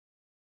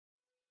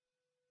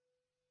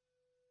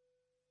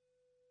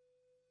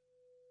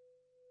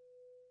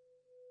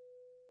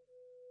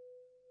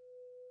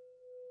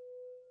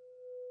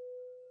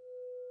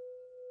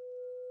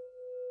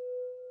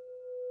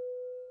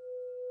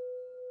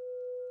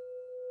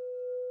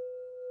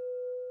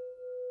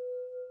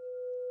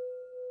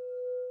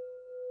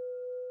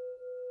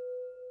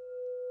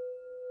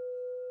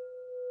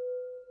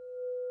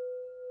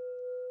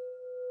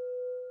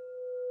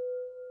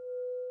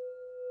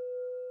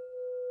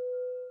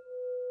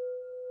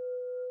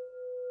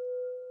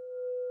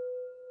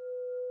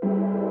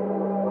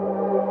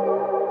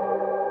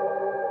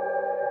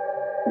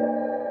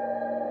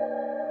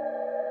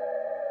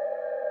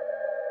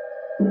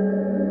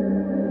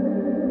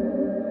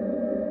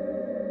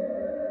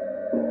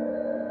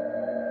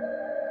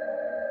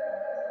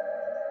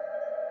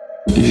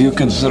you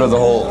consider the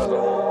whole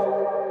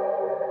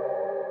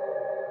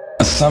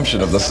assumption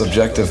of the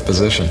subjective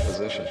position,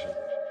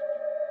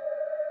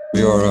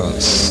 your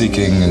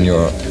seeking and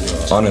your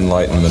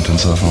unenlightenment and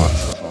so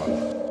forth,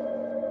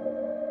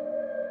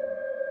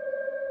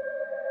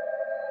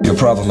 your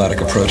problematic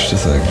approach to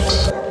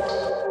things,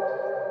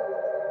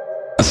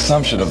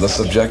 assumption of the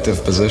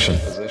subjective position.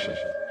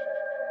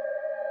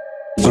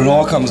 What it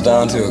all comes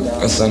down to,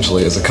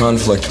 essentially, is a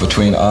conflict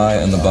between I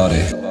and the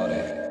body.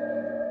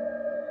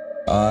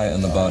 I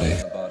and the body.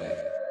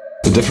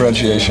 The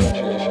differentiation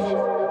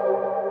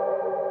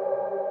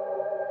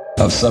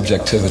of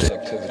subjectivity.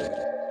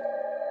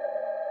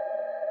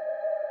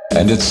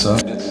 And its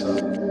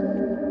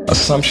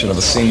assumption of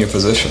a senior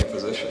position.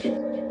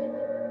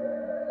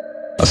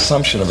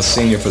 Assumption of a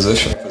senior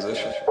position.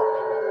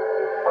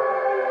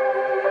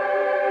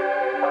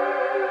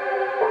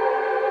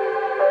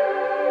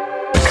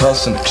 The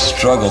constant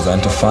struggle then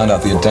to find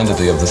out the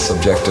identity of the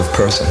subjective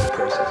person.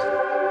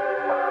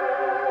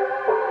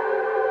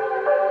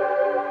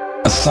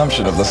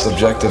 Assumption of the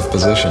subjective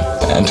position,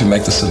 and to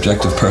make the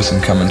subjective person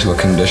come into a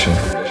condition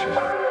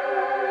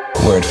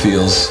where it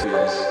feels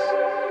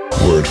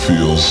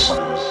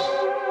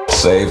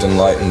saved,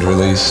 enlightened,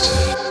 released.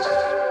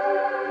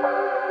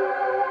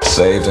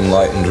 Saved,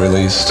 enlightened,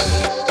 released.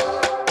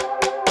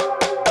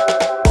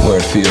 Where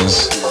it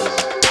feels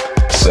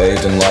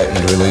saved,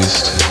 enlightened,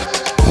 released.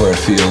 Where it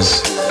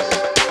feels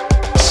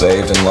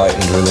saved,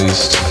 enlightened,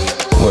 released.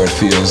 Where it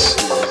feels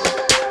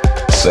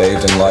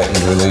saved,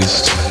 enlightened,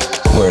 released.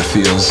 Where it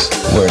feels,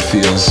 where it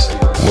feels,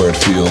 where it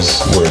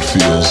feels, where it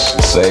feels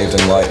saved,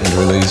 enlightened,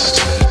 released.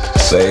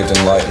 Saved,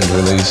 enlightened,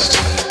 released.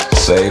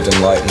 Saved,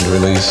 enlightened,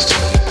 released.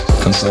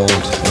 Consoled,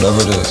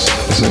 whatever it is,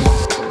 you see.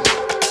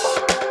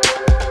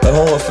 That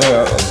whole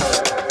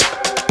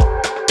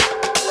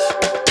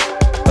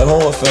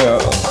affair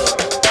of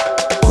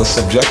the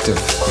subjective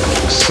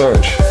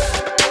search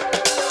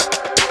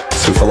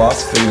through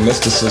philosophy,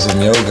 mysticism,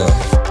 yoga.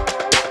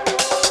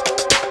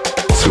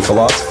 Through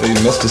philosophy,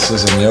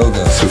 mysticism,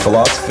 yoga. Through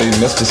philosophy,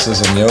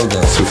 mysticism,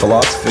 yoga. Through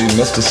philosophy,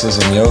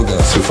 mysticism, yoga.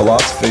 Through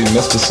philosophy,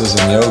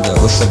 mysticism, yoga.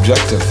 The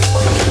subjective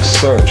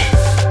search.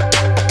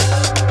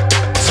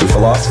 Through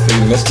philosophy,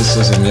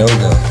 mysticism,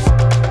 yoga.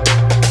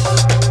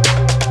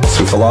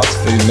 Through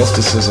philosophy,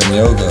 mysticism,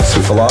 yoga.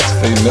 Through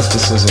philosophy,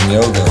 mysticism,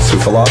 yoga.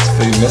 Through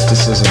philosophy,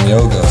 mysticism,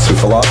 yoga. Through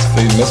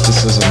philosophy,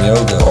 mysticism,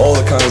 yoga. All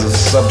the kinds of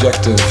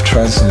subjective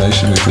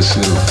transformation we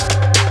pursue.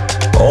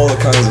 All the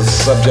kinds of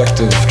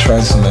subjective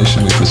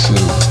transformation we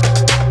pursue.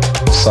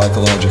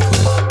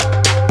 Psychologically,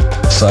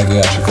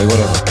 psychiatrically,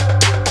 whatever.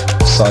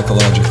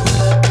 Psychologically,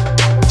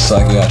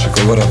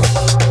 psychiatrically, whatever.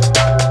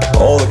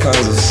 All the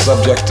kinds of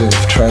subjective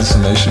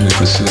transformation we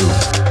pursue.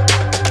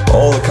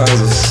 All the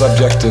kinds of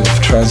subjective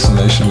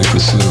transformation we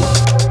pursue.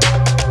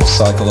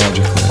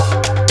 Psychologically,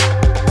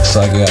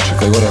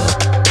 psychiatrically, whatever.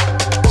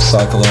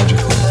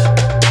 Psychologically,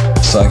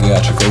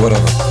 psychiatrically,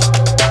 whatever.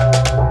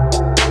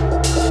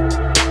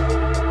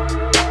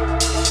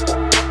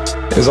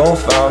 Is all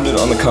founded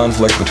on the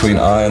conflict between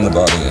I and the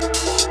body.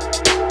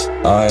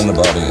 I and the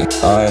body.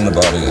 I and the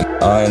body.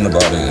 I and the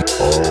body.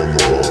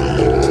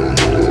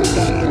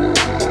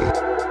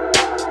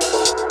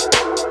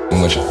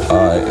 In which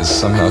I is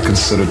somehow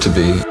considered to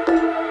be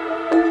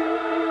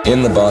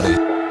in the body,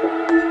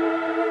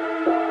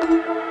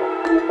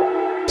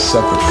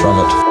 separate from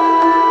it.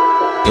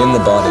 In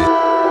the body.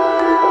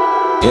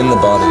 In the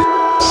body,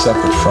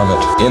 separate from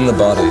it. In the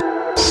body,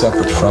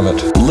 separate from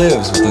it.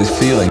 Lives with these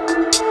feelings.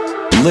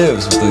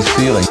 Lives with this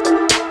feeling,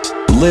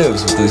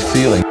 lives with this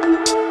feeling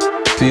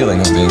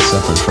of being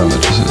separate from it,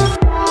 you see.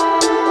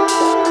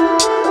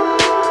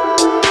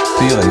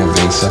 Feeling of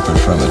being separate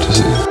from it, you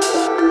see.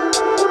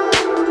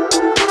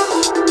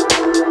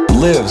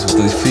 Lives with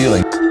this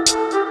feeling,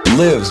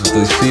 lives with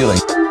this feeling,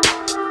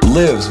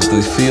 lives with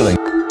this feeling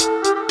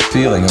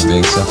of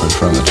being separate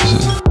from it, you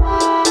see.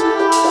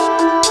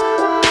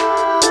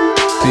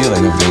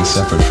 Feeling of being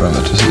separate from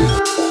it, you see.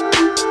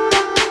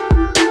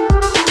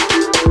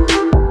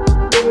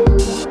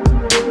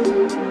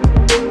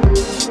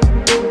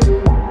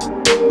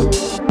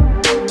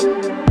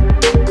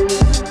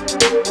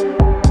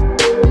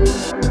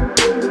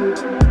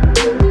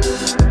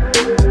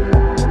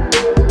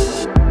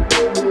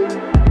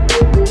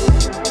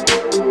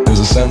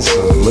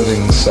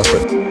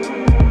 Separate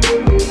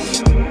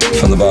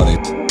from the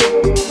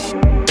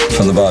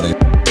body,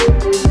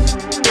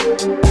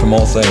 from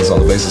all things on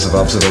the basis of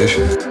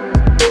observation.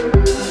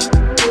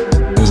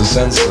 There's a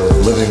sense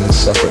of living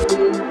separate.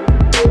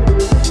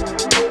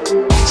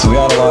 So we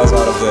analyze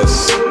out of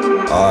this,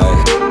 I.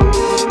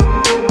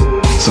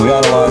 So we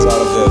analyze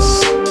out of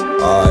this,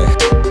 I.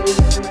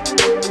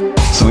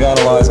 So we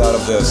analyze out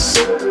of this,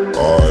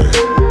 I.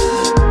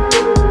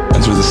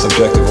 And through the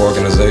subjective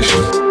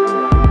organization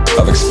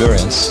of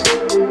experience,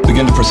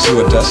 begin to pursue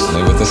a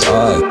destiny with this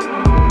I.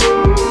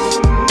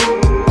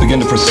 Begin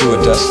to pursue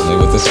a destiny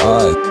with this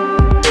I.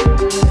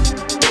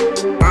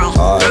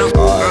 I.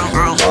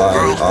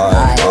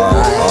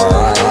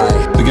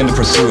 Begin to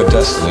pursue a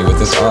destiny with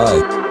this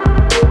I.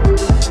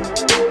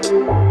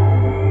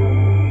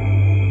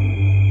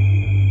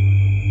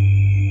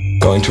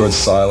 Going towards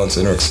silence,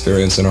 inner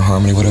experience, inner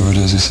harmony, whatever it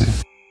is, you see.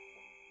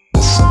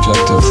 This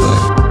subjective thing.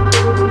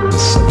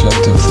 This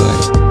subjective thing.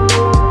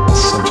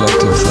 This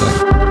subjective thing.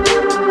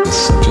 This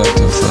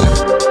subjective thing.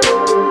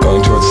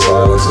 Going towards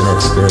silence, inner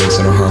experience,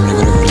 inner harmony,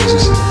 whatever it is, you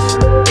see.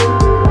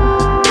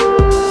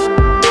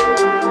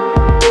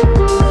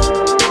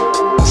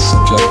 This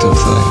subjective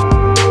thing.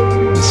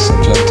 This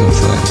subjective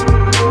thing.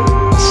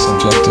 This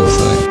subjective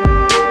thing.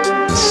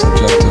 This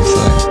subjective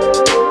thing.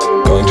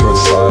 Going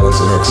towards silence,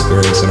 inner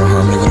experience, inner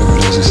harmony, whatever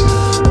it is, you see.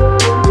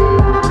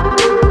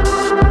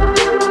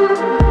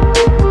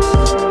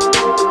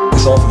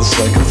 It's all for the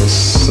sake of this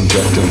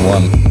subjective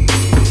one.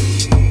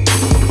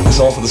 It's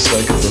all for the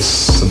sake of this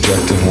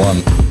subjective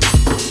one.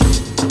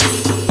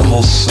 The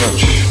whole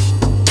search,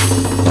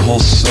 the whole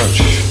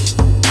search,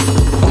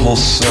 the whole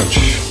search.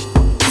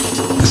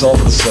 It's all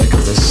for the sake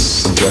of this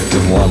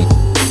subjective one.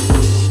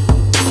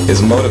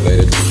 Is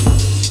motivated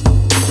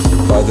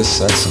by this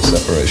sense of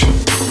separation.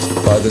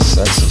 By this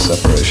sense of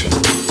separation.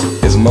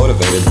 Is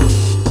motivated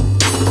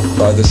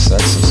by this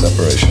sense of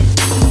separation.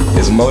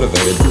 Is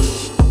motivated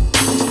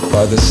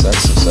by this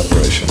sense of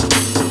separation.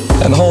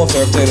 And the whole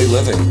affair of daily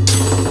living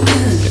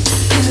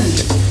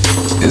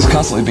is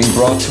constantly being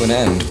brought to an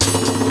end.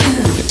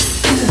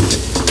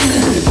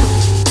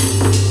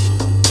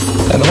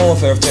 And the whole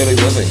affair of daily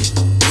living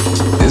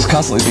is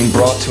constantly being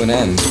brought to an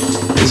end.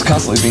 Is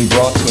constantly being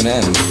brought to an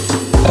end.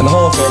 And the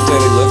whole affair of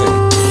daily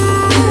living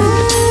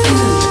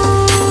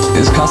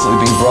is constantly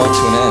being brought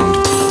to an end.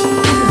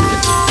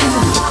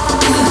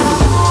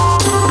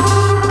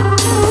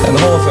 And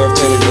the whole affair of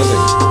daily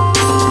living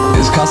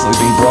is constantly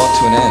being brought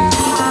to an end.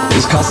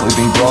 Is constantly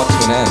being brought to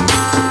an end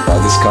by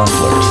this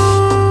conflict.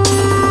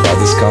 By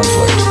this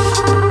conflict.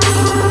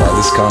 By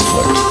this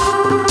conflict.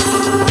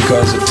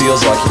 Because it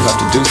feels like you have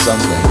to do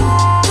something.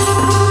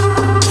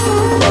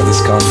 By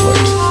this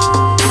conflict.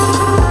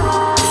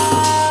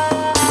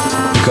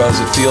 Because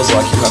it feels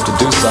like you have to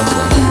do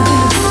something.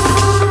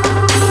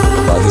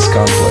 By this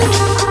conflict.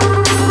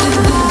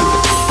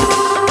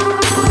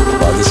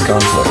 By this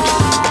conflict.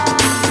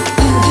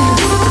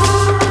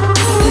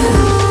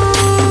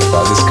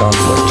 By this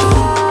conflict.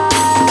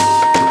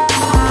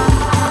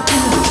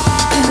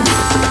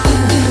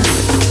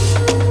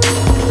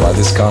 By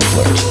this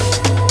conflict.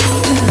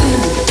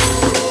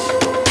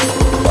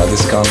 By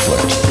this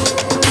conflict.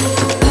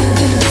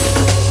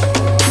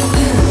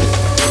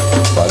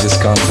 By this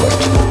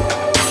conflict.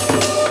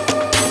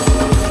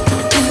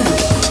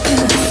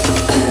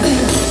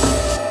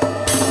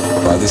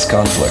 By this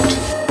conflict.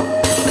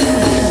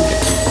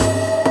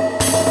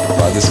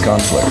 By this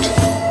conflict.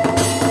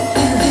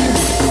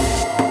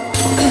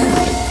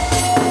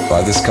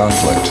 By this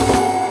conflict.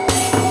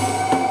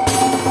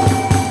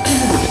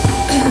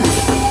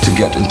 To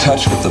get in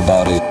touch with the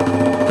body.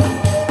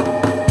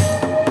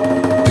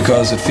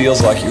 Because it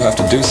feels like you have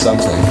to do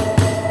something.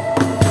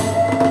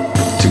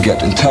 To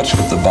get in touch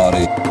with the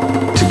body.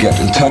 To get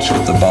in touch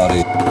with the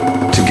body.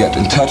 To get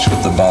in touch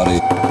with the body.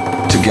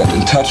 To get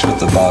in touch with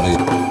the body.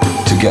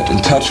 To get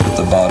in touch with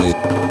the body,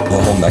 the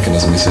whole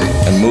mechanism you see,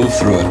 and move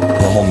through it,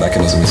 the whole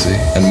mechanism you see,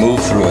 and move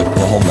through it,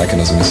 the whole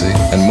mechanism you see,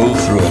 and move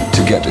through it,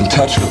 to get in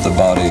touch with the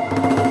body,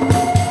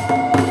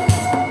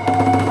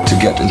 to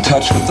get in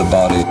touch with the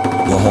body,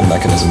 the whole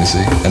mechanism you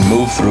see, and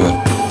move through it,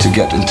 to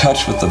get in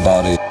touch with the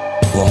body,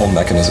 the whole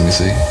mechanism you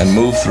see, and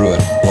move through it,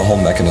 the whole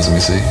mechanism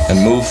you see, and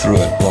move through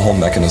it, the whole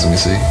mechanism you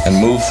see, and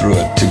move through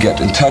it, to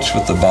get in touch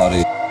with the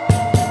body,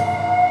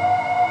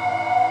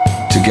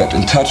 to get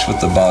in touch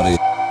with the body,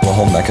 the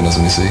whole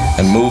mechanism you see,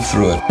 and move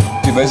through it.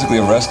 You're basically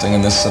resting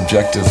in this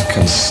subjective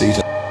conceit.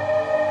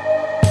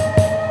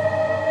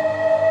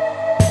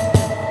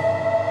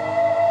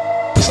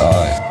 This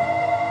I.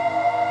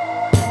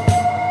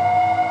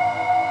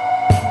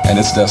 And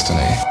its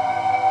destiny.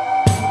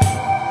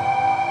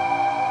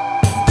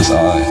 This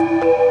I.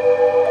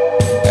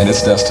 And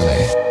its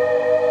destiny.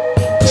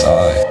 This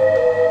I.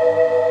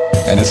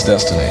 And its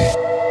destiny.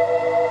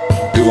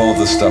 Do all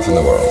this stuff in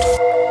the world.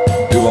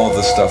 Do all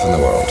this stuff in the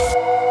world.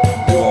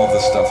 Do all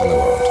this stuff in the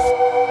world.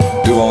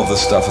 Do all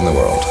this stuff in the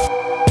world.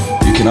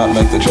 You cannot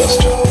make the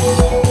gesture.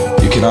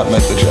 You cannot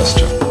make the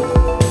gesture.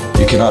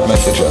 You cannot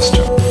make the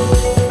gesture.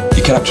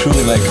 You cannot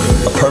truly make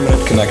a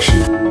permanent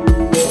connection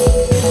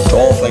to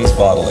all things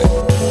bodily.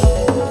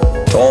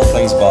 To all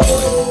things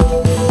bodily.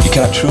 You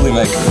cannot truly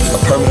make a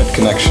permanent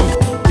connection.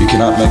 You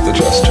cannot make the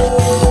gesture.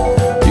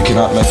 You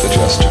cannot make the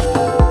gesture.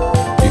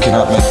 You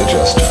cannot make the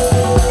gesture.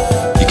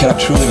 You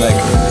cannot truly make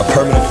a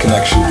permanent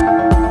connection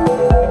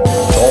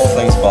to all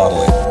things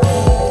bodily.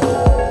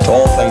 To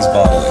all things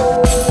bodily.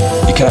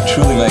 You cannot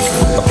truly make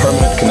a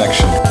permanent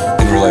connection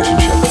in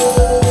relationship.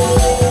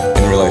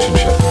 In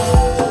relationship.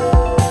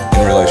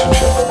 In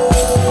relationship.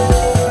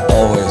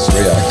 Always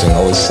reacting,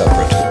 always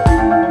separate.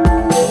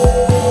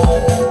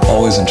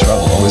 Always in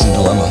trouble, always in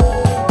dilemma.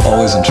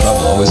 Always in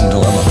trouble, always in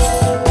dilemma.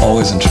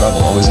 Always in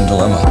trouble, always in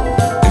dilemma.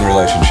 In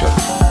relationship.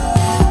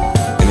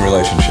 In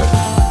relationship.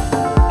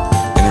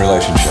 In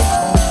relationship.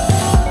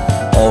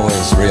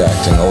 Always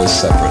reacting, always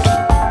separate.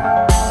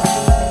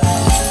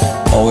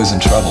 Always in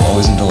trouble,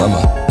 always in dilemma.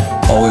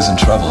 Always in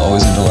trouble,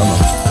 always in dilemma.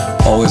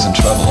 Always in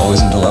trouble,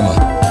 always in dilemma.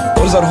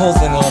 What is that whole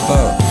thing all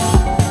about?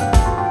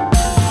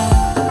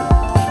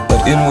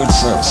 That inward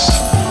sense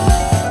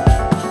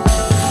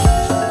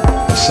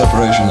of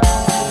separation,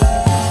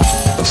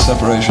 of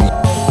separation,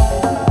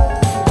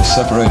 of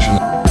separation,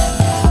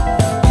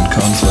 and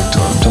conflict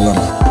or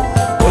dilemma.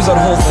 What is that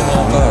whole thing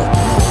all about?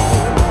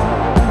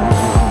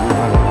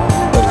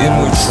 That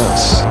inward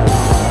sense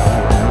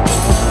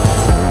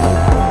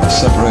of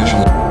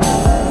separation,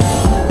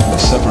 of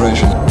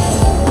separation,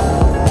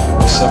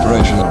 of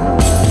separation,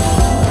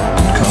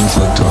 and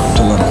conflict or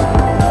dilemma.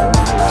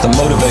 The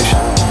motivation,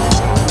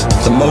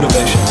 the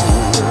motivation,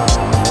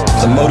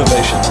 the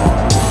motivation,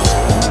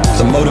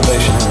 the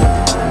motivation,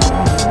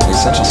 the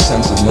essential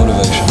sense of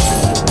motivation,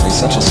 the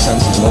essential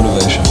sense of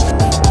motivation,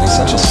 the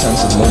essential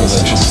sense of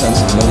motivation,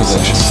 sense of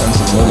motivation, sense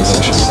of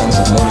motivation, sense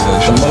of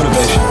motivation,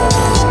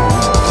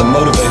 the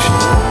motivation,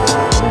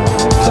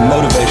 the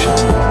motivation,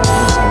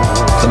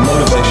 the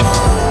motivation,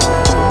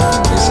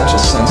 the essential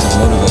sense of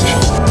motivation,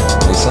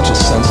 the essential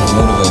sense of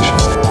motivation,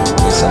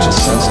 the essential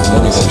sense of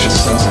motivation,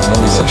 sense of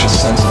motivation,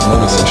 sense of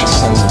motivation,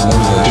 sense of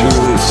motivation, to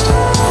be released,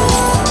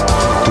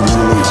 to be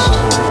released,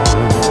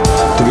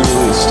 to be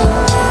released,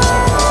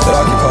 that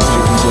occupies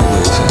you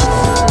completely,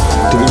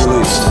 to be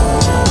released,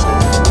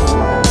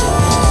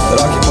 that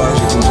occupies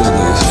you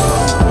completely,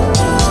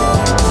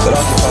 that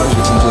occupies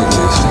you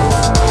completely,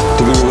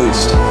 to be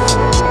released,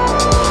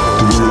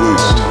 to be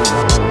released,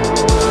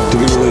 to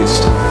be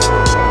released,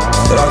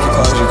 that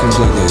occupies you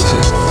completely,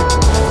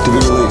 to be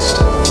released,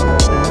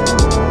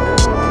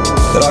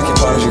 that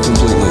occupies you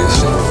completely,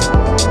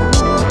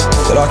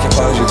 that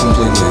occupies you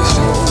completely,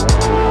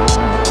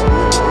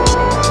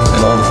 in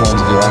all the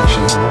forms of your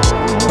action.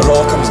 But it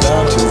all comes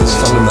down to this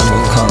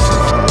fundamental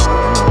conflict.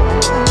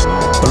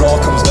 But it all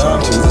comes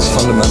down to this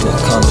fundamental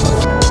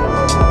conflict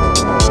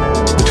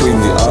between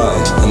the I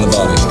and the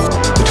body,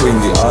 between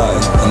the I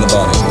and the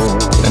body,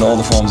 in all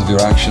the forms of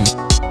your action,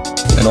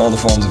 in all the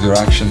forms of your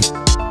action.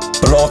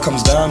 But it all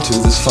comes down to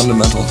this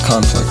fundamental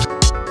conflict.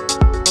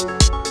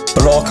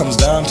 But it all comes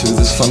down to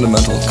this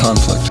fundamental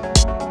conflict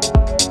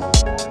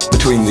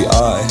between the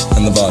I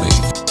and the body,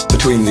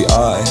 between the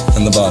I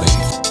and the body.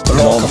 But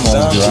it all comes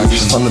down to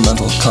this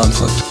fundamental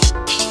conflict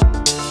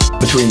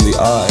between the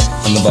I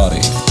and the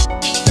body,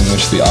 in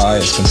which the I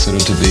is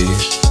considered to be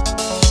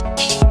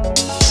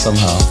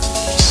somehow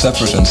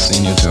separate and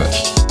senior to it.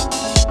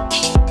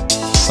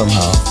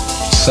 Somehow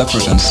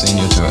separate and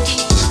senior to it.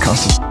 There's a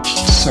constant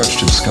search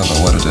to discover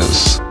what it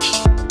is.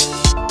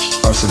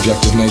 Our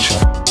subjective nature,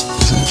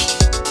 isn't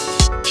it?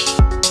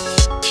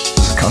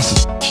 There's a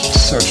constant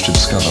search to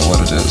discover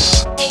what it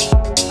is.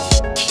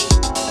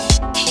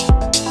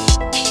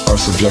 Our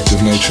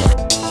subjective nature,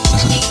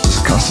 isn't it? There's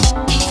a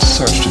constant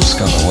search to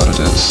discover what it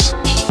is.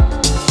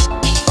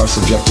 Our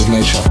subjective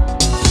nature,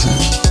 isn't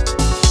it?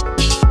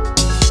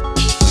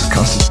 There's a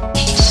constant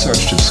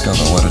search to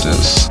discover what it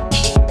is.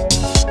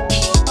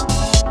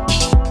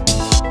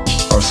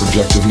 Our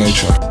subjective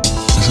nature,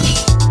 isn't it?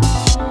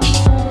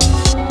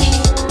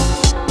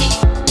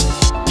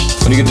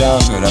 When you get down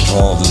to it after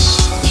all of this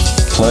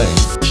playing,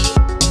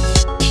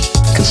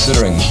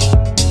 considering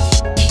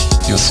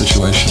your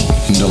situation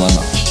and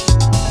dilemma,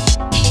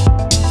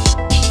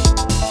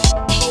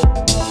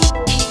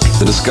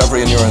 the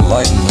discovery in your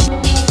enlightenment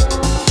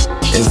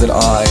is that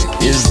I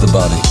is the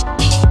body.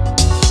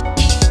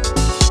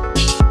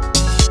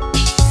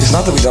 It's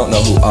not that we don't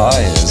know who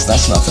I is,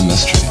 that's not the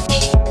mystery.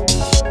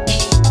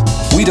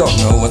 We don't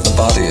know what the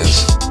body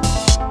is.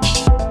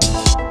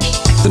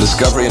 The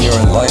discovery in your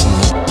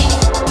enlightenment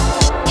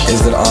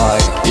is that I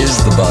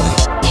is the body.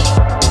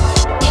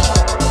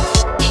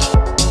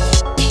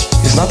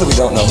 It's not that we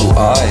don't know who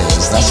I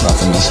is, that's not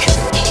the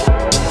mystery.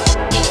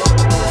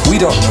 We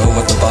don't know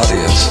what the body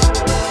is.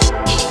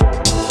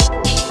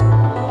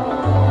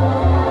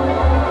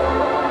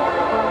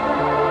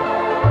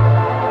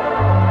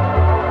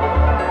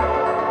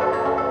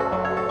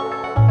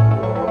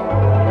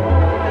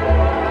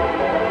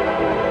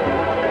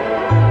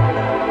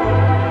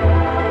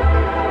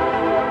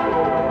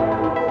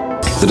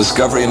 The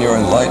discovery in your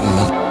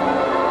enlightenment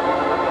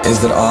is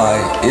that I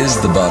is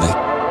the body.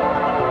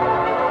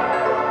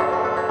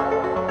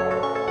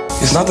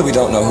 It's not that we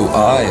don't know who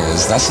I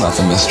is, that's not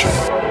the mystery.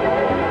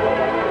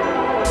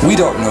 We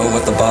don't know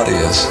what the body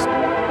is.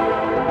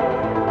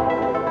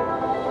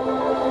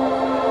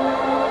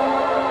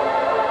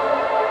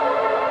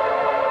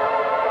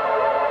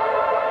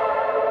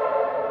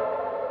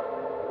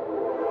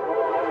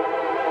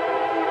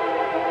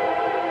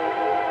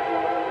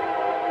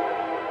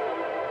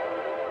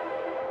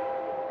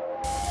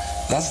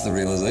 That's the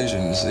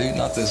realization, you see?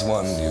 Not this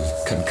one you've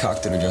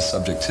concocted in your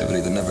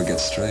subjectivity that never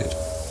gets straight.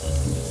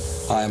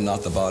 I am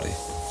not the body.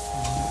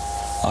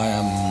 I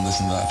am this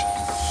and that.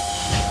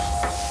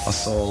 A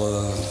soul,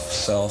 a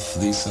self,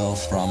 the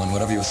self, Brahman,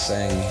 whatever you're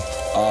saying,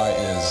 I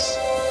is.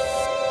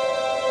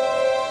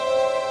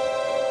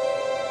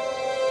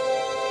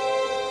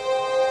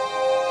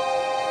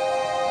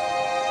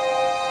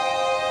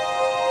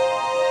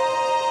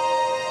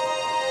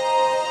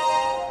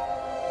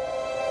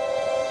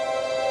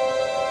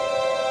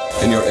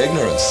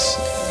 ignorance.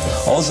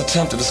 All this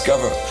attempt to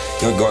discover,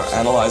 you're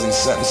analyzing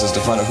sentences to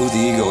find out who the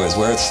ego is,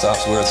 where it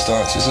stops, where it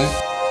starts, you see?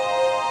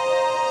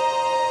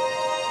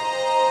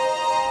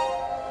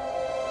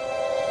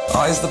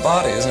 I is the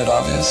body, isn't it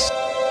obvious?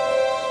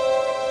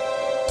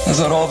 That's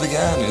how it all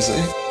began, you see?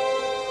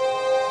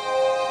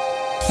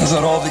 That's how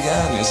it all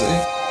began, you see?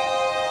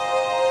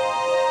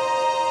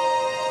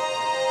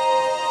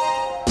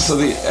 So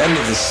the end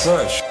of the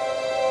search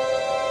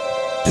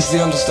is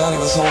the understanding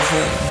of this whole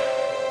thing.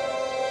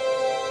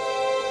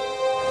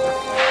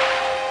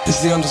 It's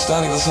the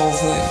understanding of this whole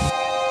thing.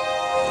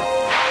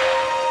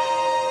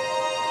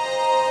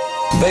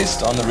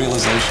 Based on the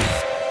realization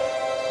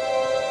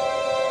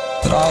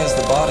that I is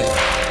the body.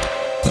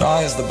 That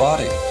I is the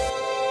body.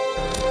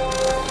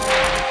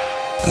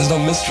 There's no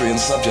mystery in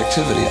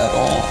subjectivity at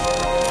all.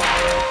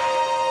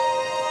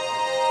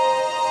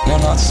 We are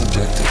not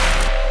subjective.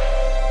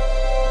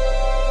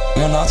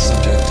 We are not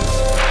subjective.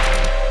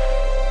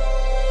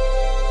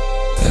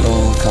 It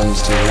all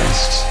comes to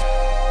rest.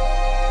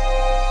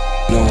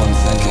 No one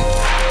thinking.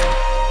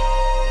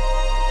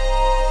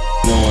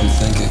 No one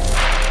thinking.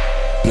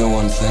 No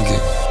one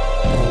thinking.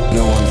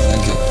 No one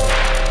thinking.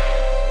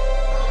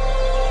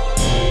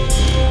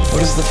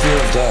 What is the fear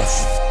of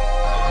death?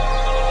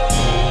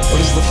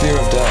 What is the fear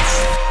of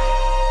death?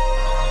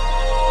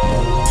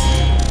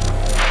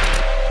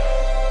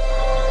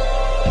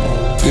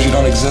 Because you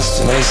don't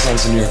exist in any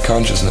sense in your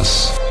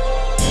consciousness.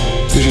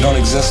 Because you don't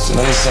exist in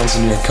any sense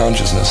in your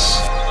consciousness.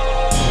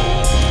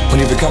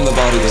 When you become the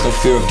body, there's no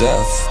fear of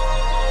death.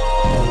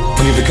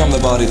 When you become the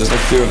body, there's no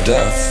fear of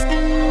death.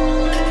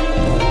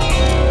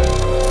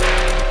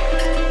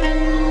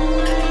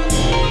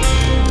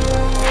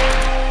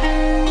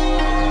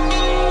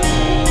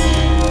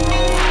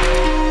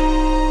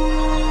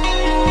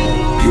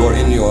 You are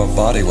in your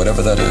body,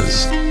 whatever that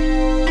is.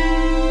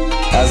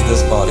 As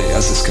this body,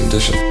 as this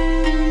condition.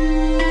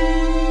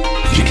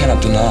 But you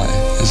cannot deny,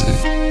 is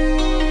it?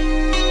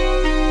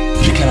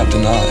 But you cannot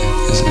deny,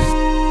 is it?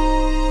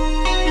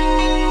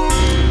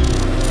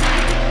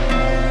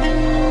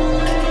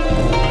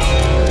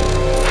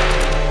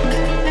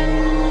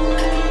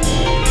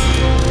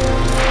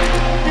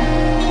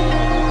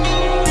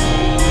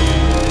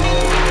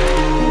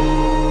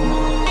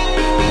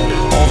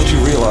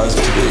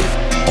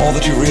 All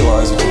that you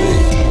realize it to be,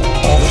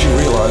 all that you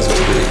realize it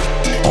to be,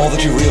 all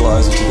that you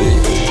realize it to be.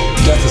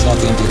 Death is not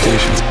the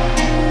implication.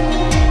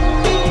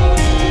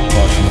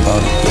 Apart from the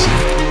body, isn't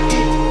it?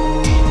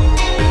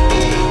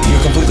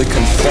 You're completely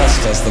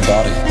confessed as the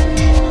body.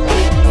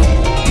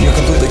 You're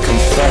completely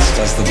confessed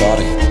as the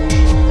body.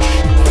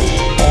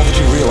 All that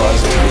you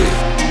realize it to be.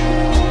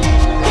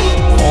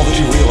 All that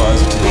you realize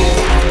it to be.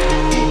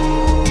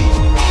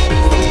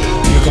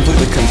 You're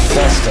completely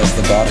confessed as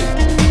the body.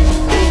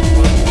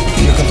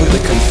 You're completely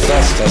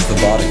confessed as the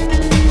body.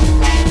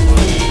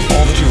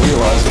 All that you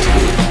realize it to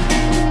be.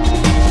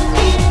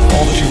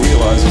 All that you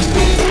realize it to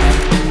be.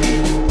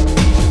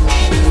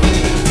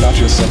 Not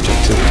your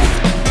subjectivity.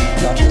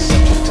 Not your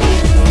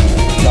subjectivity.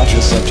 Not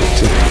your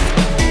subjectivity.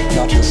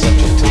 Not your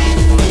subjectivity.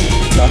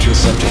 Not your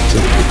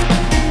subjectivity.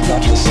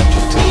 Not your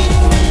subjectivity.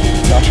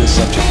 Not your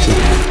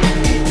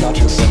subjectivity. Not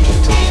your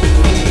subjectivity.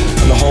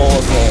 And the whole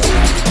affair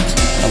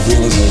of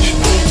realization.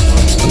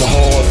 And the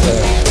whole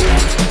affair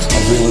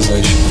of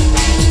realization.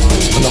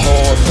 And the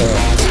whole affair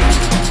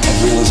of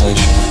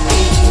realization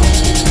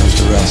comes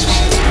to rest,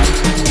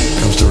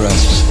 comes to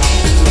rest,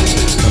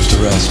 comes to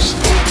rest,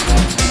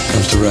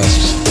 comes to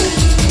rest.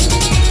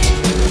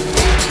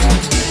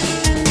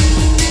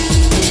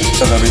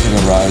 Of everything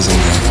arising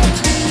there.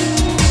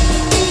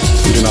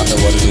 We do not know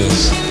what it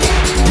is.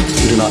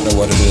 We do not know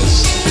what it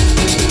is.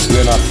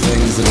 We are not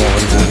things that know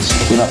what it is.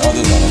 We are not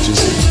other than it, you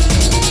see.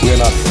 We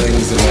are not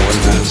things that know what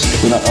it is.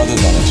 We are not other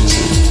than it, you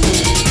see.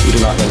 We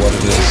do not know what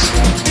it is.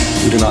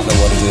 We do not know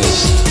what it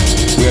is.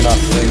 We are not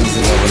things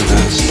that know what it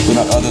is. We're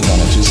not other than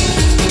it, you see.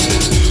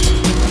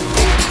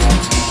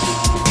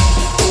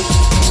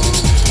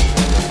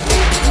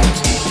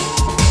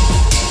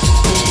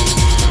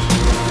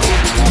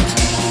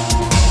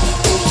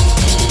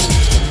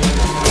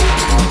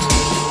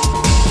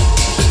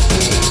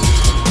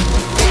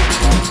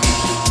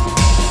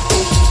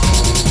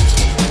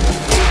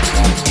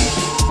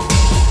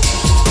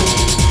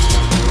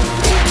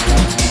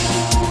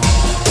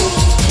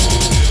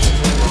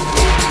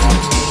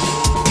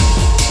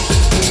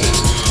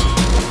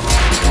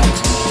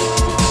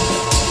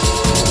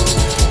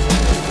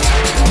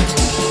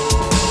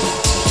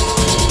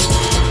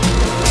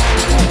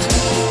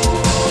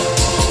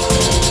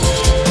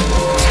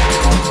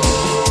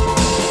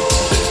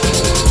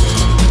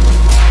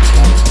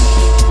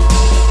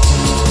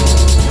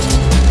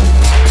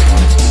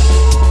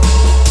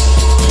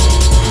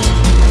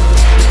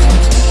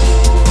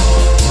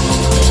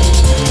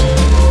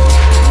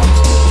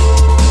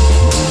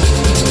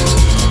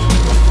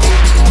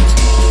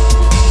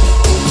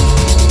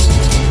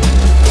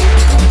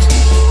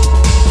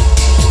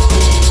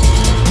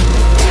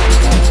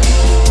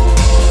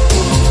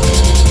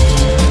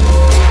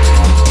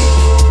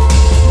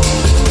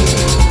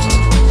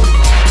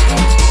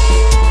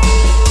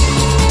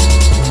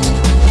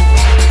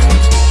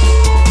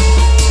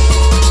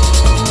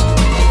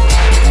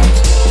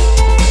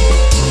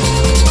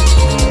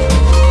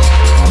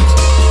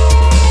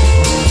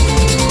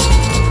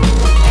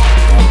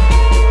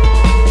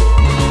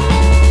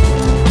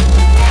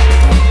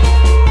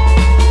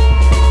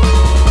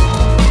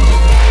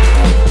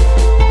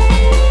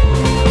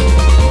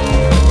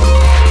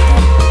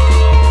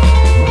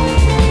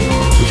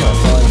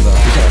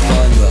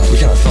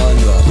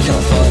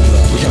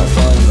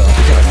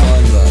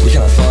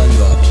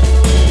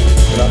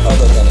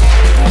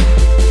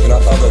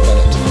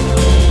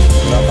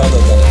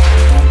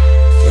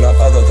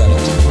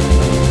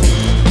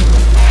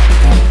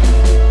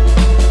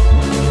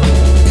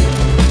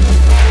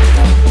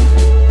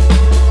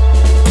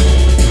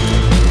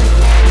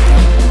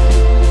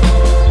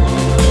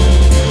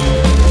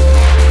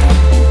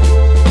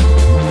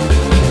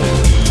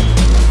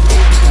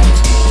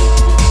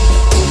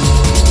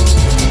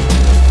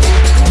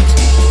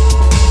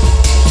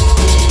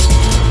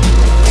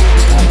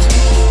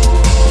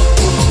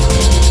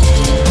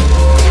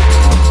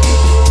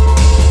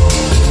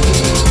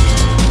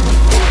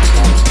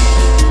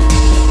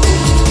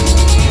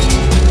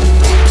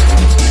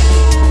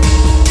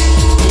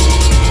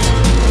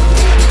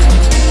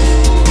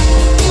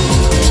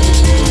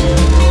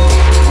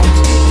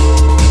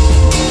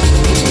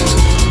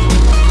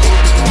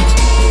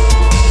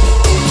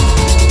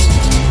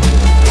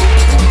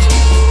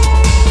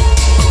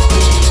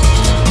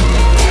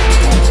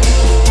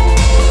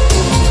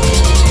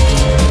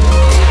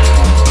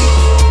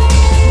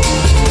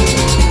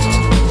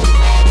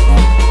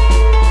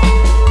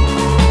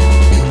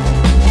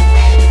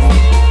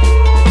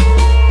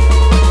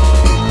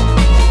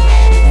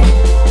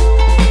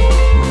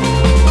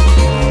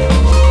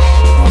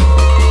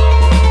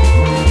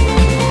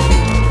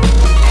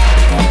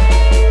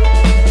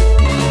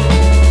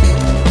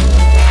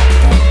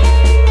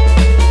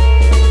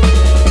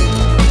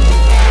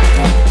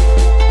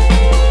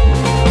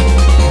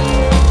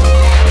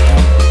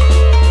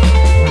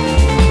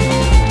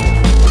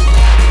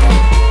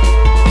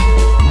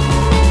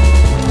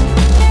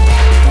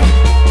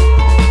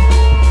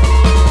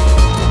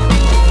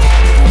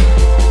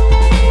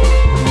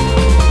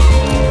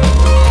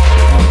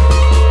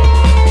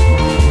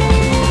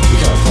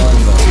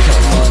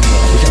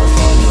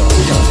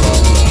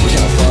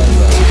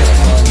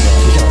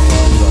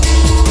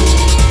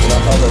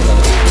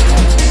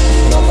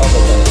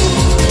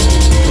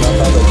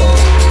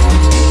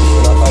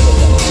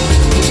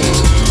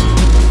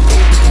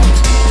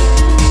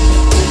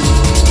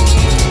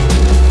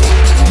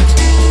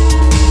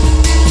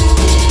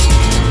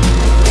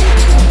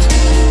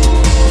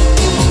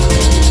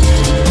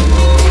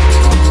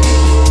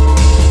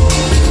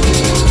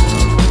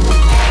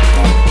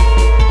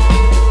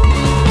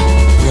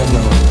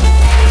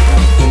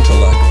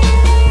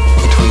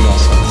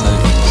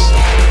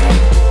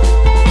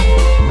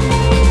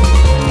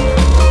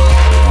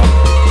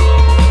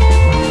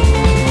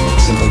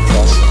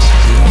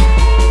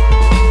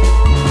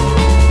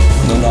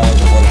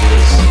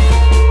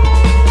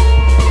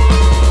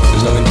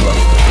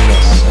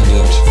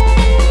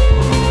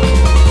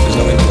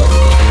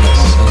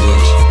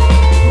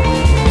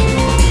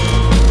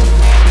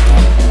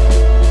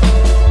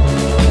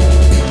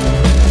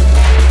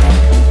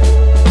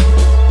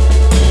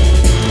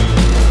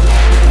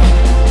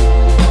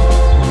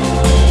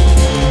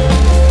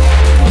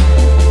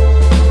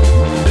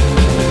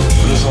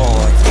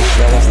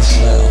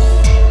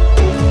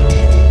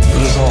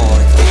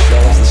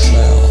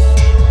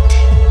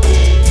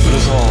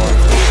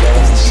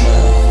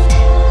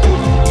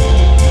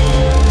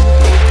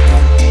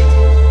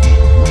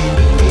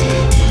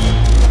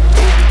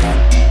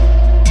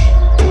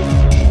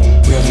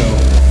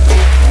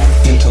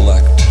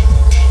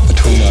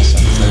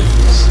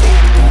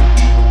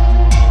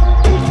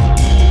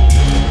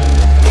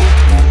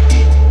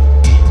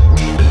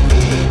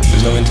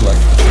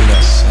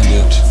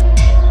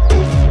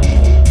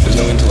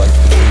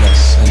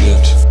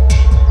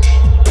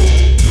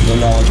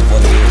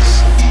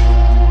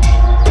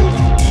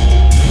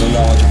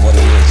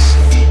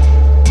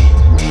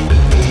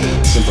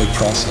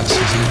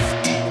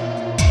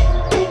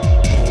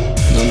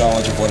 no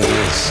knowledge of what it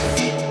is.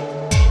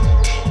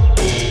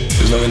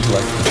 There's no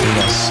intellect between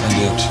us and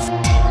it.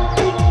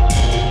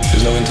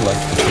 There's no intellect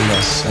between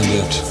us and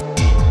it.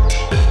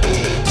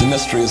 The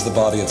mystery is the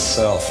body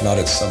itself, not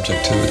its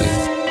subjectivity.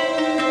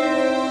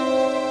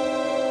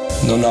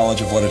 No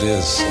knowledge of what it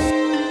is.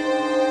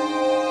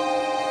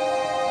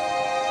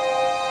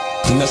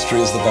 The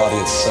mystery is the body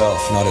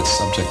itself, not its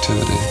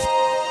subjectivity.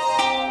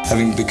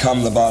 Having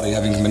become the body,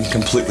 having been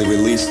completely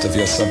released of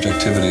your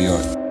subjectivity, or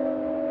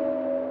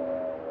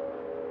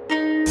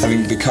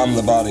having become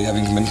the body,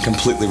 having been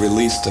completely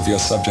released of your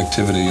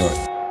subjectivity, or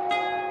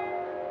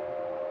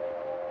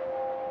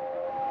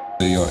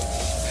your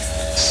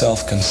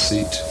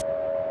self-conceit,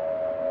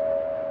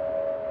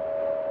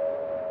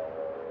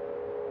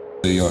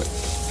 your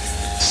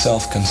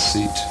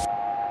self-conceit.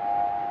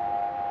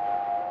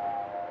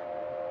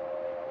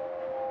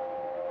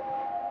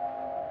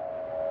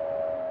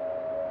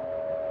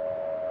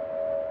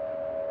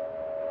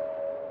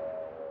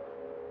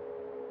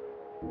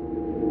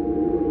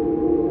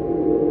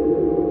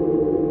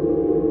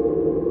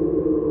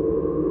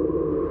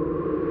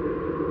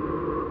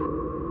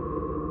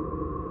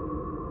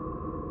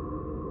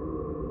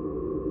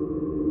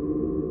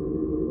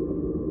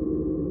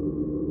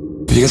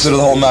 If you consider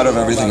the whole matter of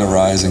everything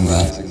arising,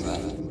 then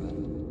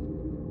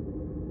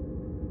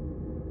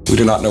we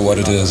do not know what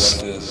it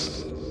is.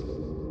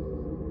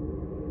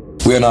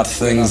 We are not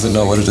things that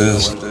know what it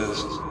is.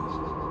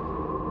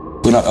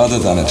 We're not other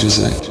than it, you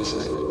see.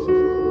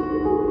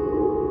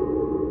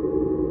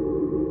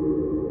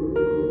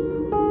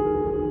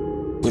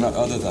 We're not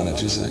other than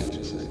it, you see.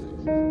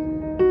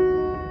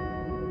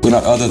 We're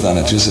not other than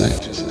it, you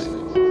see.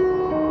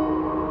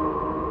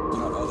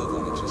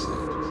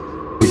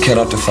 We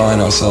cannot define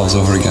ourselves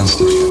over against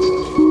it.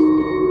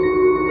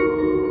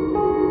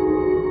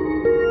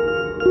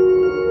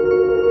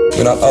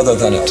 We're not other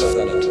than it.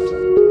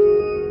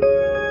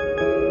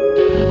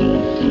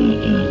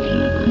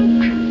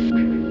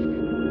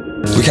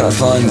 We cannot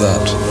find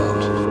that.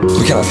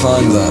 We cannot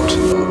find that.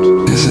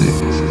 You see?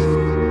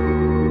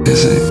 You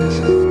see?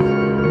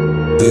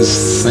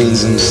 These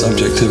things in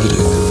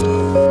subjectivity.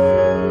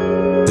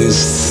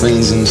 These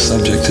things in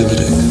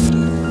subjectivity.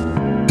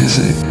 You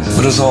see?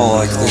 But it's all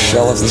like the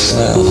shell of the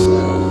snail.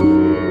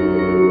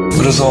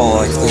 But it's all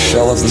like the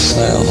shell of the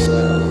snail.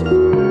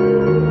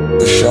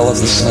 The shell of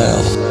the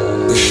snail.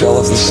 The shell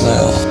of the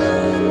snail.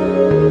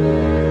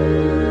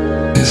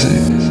 You see?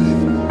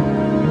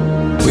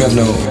 We have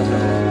no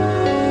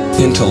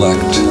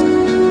intellect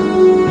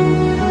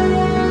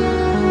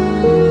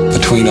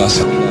between us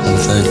and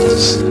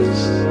things.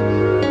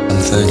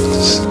 And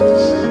things.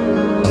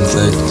 And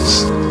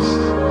things.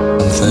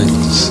 And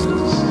things.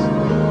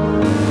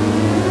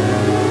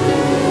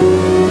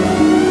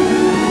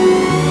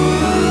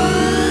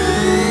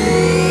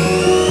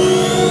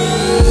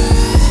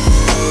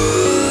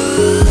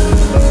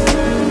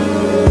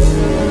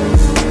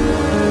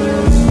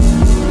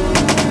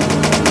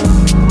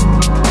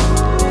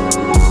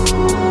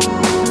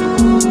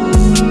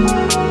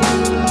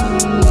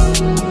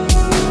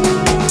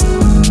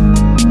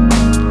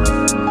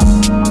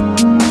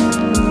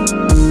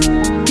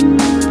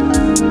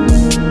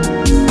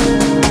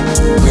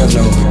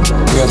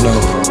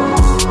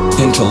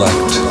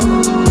 Intellect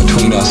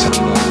between us and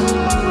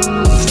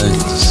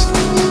things.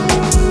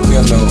 We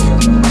have no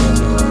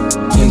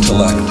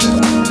intellect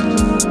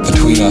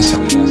between us.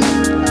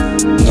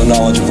 No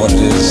knowledge of what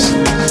it is.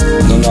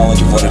 No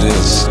knowledge of what it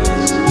is.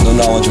 No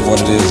knowledge of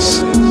what it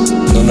is.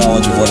 No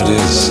knowledge of what it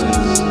is.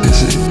 You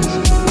see?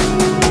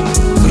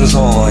 But it's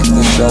all like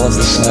the shell of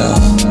the snail.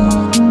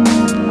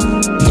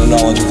 No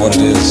knowledge of what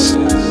it is.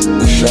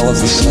 The shell of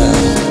the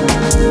snail.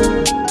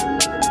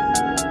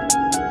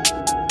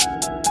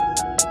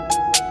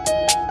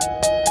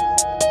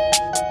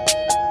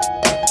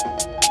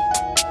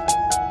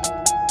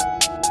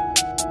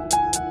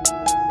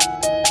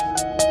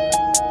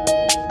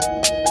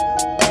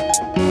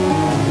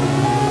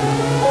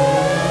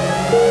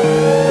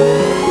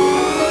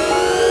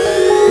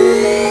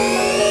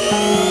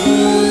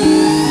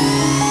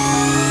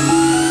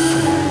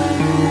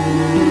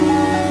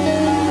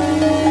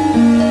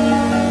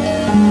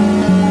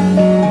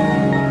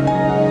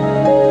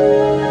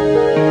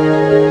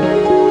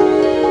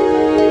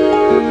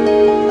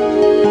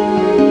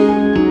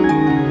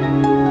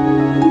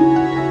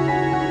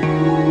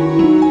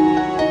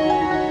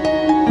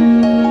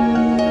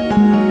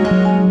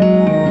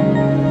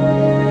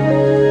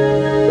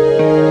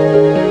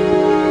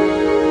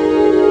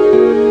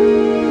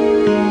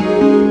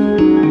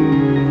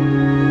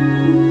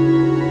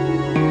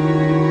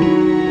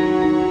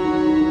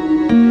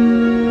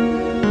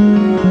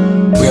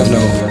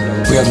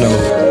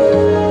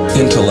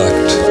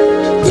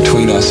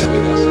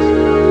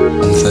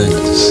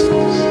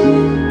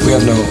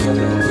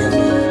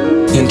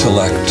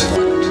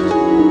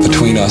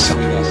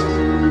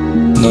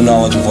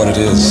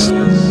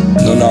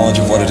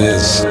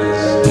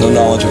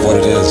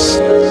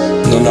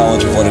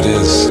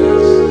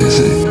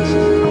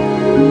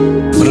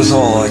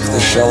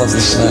 Shell of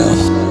the snail.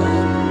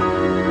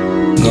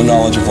 No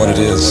knowledge of what it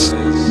is.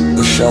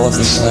 the shell of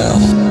the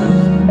snail.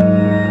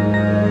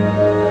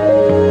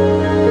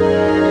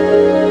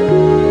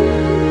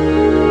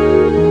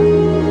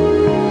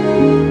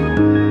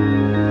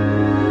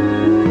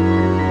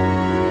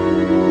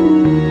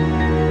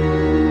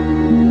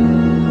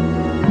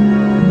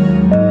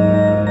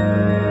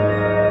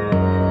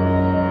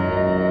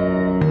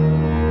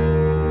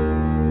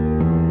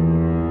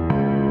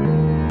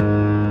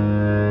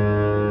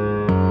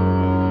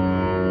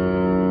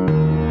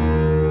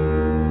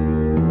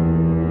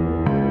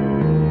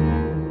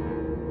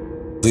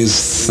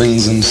 These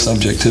things in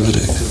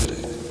subjectivity.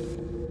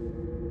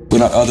 We're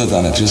not other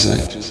than it, you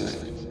see.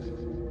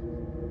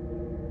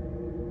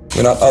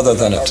 We're not other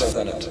than it.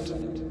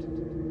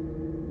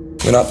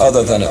 We're not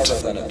other than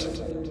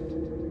it.